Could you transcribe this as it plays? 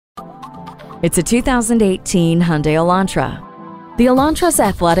It's a 2018 Hyundai Elantra. The Elantra's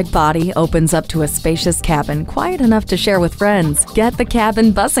athletic body opens up to a spacious cabin quiet enough to share with friends. Get the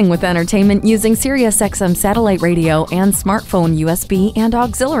cabin buzzing with entertainment using SiriusXM satellite radio and smartphone USB and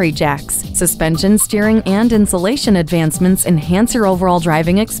auxiliary jacks. Suspension, steering, and insulation advancements enhance your overall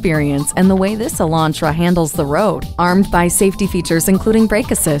driving experience and the way this Elantra handles the road. Armed by safety features including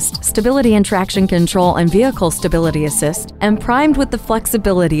brake assist, stability and traction control, and vehicle stability assist, and primed with the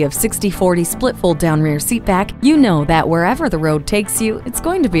flexibility of 60/40 split fold-down rear seat back, you know that wherever the road takes you, it's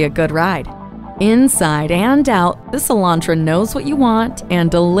going to be a good ride. Inside and out, this Elantra knows what you want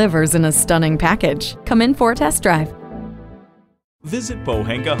and delivers in a stunning package. Come in for a test drive. Visit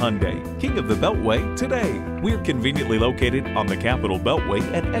Pohanka Hyundai, King of the Beltway, today. We're conveniently located on the Capitol Beltway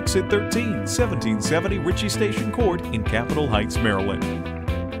at Exit 13, 1770 Ritchie Station Court in Capitol Heights, Maryland.